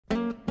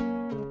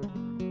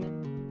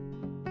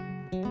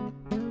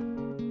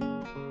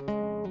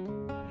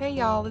Hey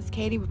y'all, it's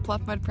Katie with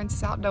Pluff Mud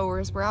Princess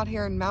Outdoors. We're out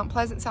here in Mount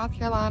Pleasant, South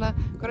Carolina.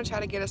 I'm going to try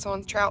to get us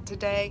on trout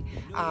today.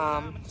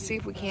 See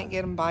if we can't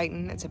get them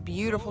biting. It's a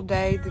beautiful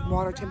day. The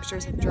water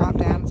temperatures have dropped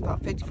down. It's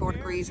about 54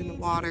 degrees in the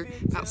water,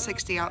 about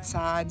 60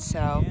 outside.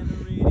 So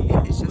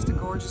it's just a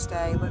gorgeous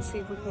day. Let's see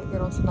if we can't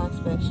get on some nice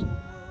fish.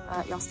 All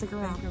right, y'all stick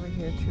around. Over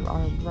here to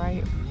our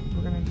right,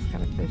 we're going to just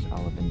kind of fish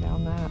all up and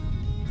down that.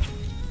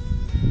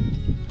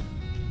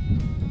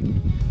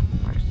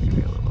 I'm actually going to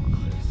be a little closer.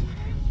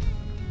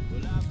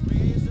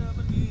 Raised up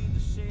beneath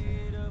the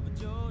shade of a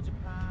Georgia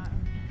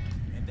pine,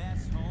 and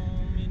that's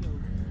home, you know,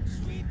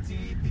 sweet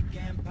tea,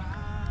 pecan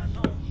pie,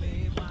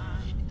 homemade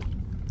wine,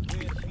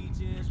 where the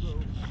peaches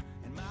grow.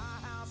 In my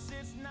house,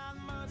 it's not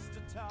much to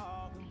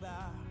talk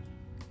about,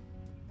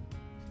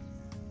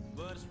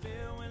 but it's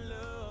filled when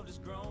love is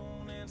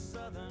grown in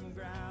southern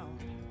ground,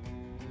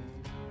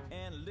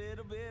 and a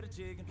little bit of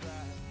chicken fried.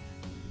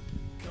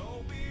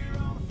 Cold beer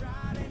on a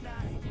Friday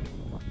night,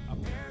 a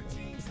pair of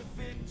jeans that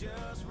fit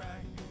just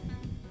right.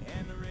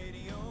 And the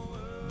radio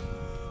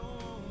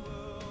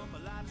up, I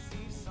like to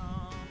see the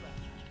sunrise,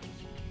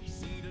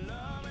 see the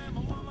love in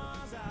my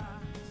woman's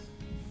eyes,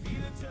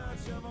 feel the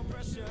touch of a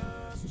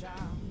precious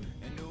child,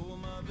 and know a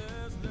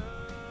mother's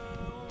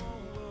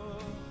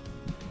love.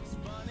 It's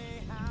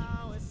funny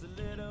how it's the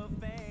little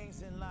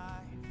things in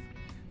life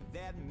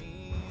that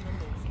mean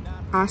the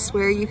most. I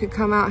swear you could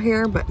come out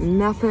here, but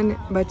nothing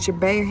but your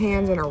bare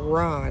hands and a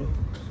rod,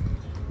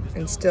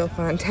 and still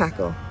find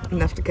tackle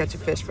enough to catch a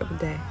fish for the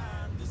day.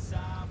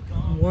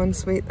 One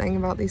sweet thing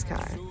about these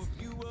kayaks.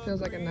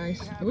 Feels like a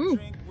nice, ooh,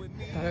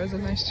 thought it was a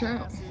nice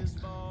trout. It's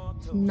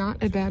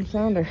not a bad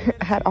flounder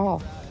at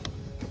all.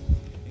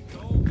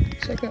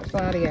 Check that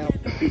flatty out.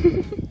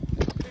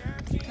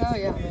 Hell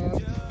yeah,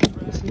 man.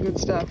 That's some good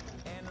stuff.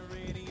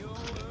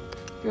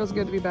 Feels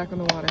good to be back on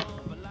the water.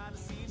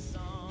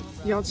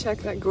 Y'all check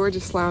that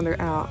gorgeous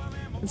flounder out.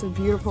 It's a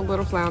beautiful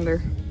little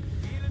flounder.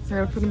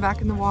 We're gonna put him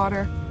back in the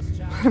water,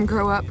 let him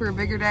grow up for a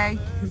bigger day.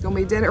 He's gonna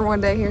be dinner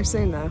one day here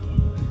soon though.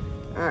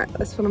 All right,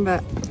 let's put him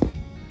back.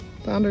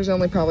 Flounder's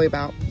only probably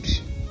about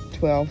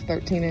 12,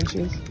 13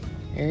 inches.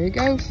 There he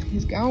goes,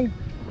 he's gone.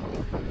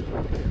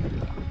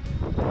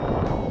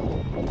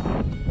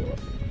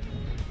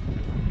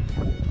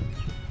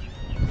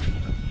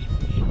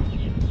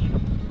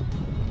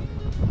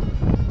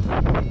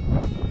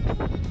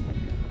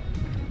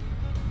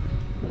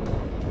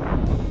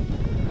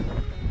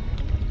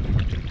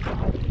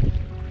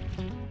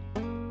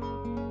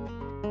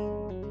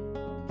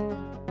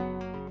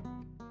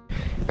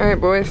 All right,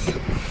 boys,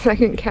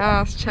 second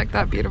cast. Check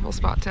that beautiful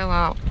spottail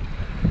out.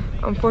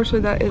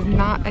 Unfortunately, that is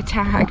not a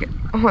tag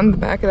on the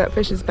back of that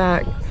fish's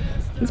back.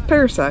 It's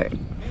parasite.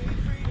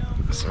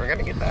 So we're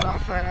gonna get that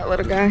off of that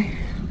little guy.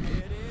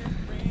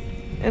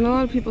 And a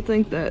lot of people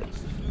think that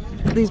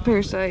these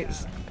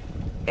parasites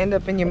end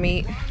up in your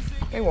meat.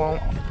 They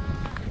won't.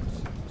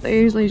 They're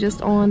usually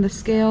just on the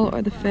scale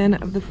or the fin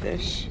of the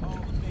fish.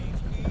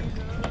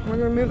 We're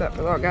gonna remove that for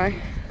the little guy.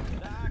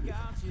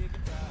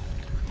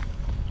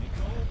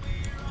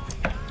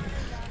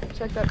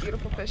 Check that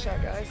beautiful fish out,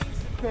 guys.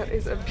 That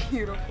is a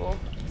beautiful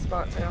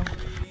spottail.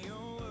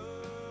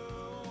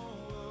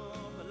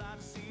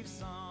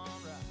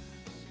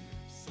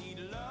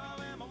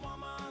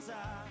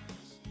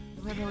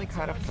 Literally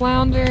caught a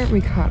flounder,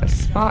 we caught a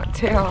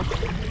spottail,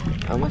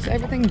 almost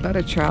everything but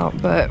a trout,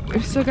 but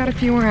we've still got a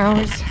few more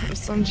hours of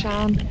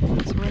sunshine,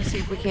 so we're gonna see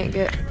if we can't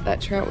get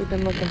that trout we've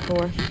been looking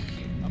for.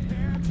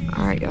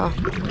 All right, y'all,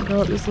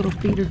 go up this little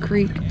feeder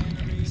creek,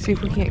 see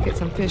if we can't get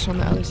some fish on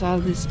the other side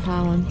of these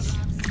pylons.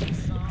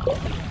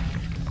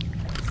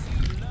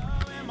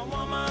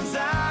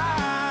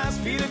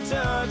 Feel the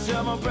touch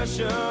of a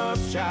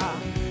precious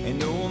child and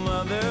no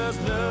mother's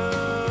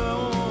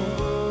love.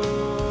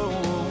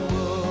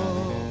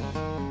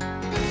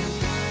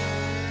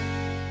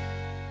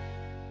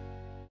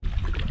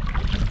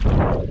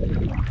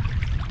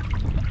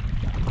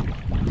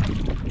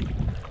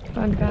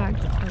 Fun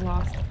fact, I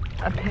lost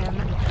a pin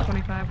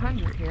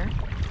 2500 here.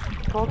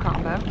 Full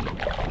combo.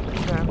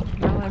 So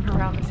y'all live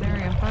around this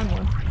area and find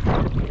one.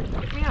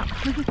 Look me up.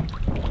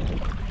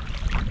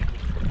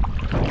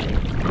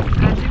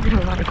 I do get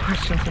a lot of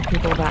questions from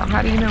people about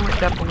how do you know what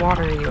depth of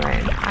water are you in?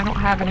 I don't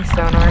have any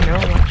sonar, no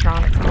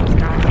electronics on this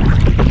guy.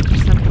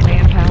 Just simple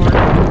manpower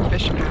and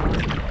fish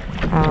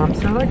power.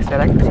 So like I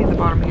said, I can see the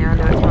bottom here. I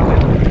know it's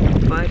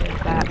probably mud and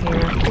fat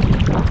here.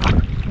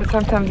 But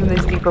sometimes in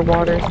these deeper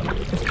waters,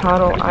 this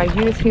paddle I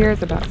use here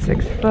is about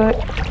 6 foot.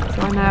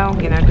 So I know,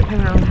 you know,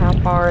 depending on how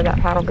far that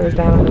paddle goes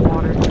down in the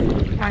water,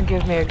 it kind of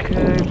gives me a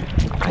good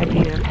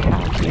idea of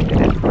how deep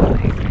it is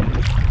floating.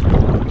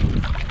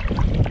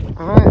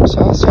 Alright, so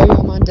I'll show you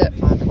on my depth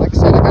finder. Like I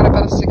said, I got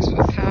about a 6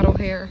 foot paddle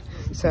here.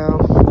 So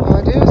all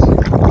I do is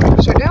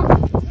push it down.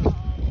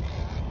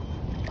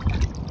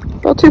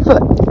 About 2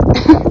 foot.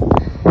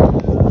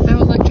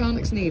 No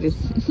electronics needed. needed.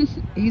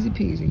 Easy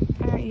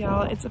peasy. All right,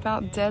 y'all, it's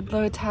about dead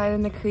low tide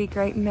in the creek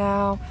right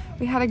now.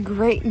 We had a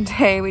great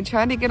day. We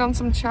tried to get on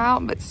some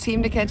trout, but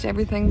seemed to catch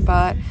everything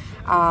but.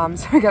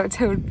 So we got a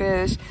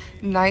toadfish,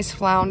 nice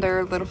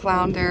flounder, little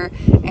flounder,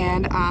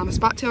 and a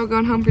spottail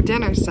going home for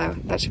dinner. So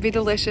that should be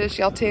delicious.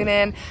 Y'all tune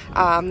in.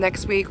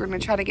 Next week, we're gonna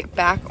try to get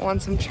back on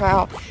some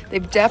trout.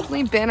 They've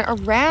definitely been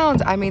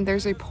around. I mean,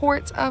 there's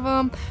reports of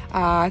them.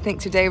 I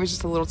think today was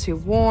just a little too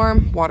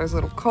warm. Water's a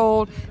little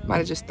cold. Might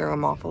have just thrown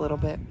them off a little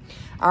bit.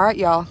 All right,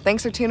 y'all.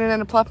 Thanks for tuning in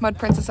to Pluff Mud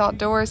Princess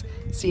Outdoors.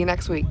 See you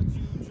next week.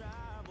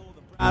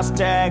 Price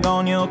tag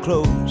on your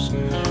clothes.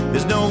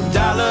 There's no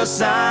dollar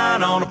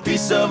sign on a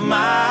piece of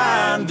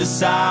mind.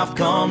 This I've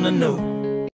come to know.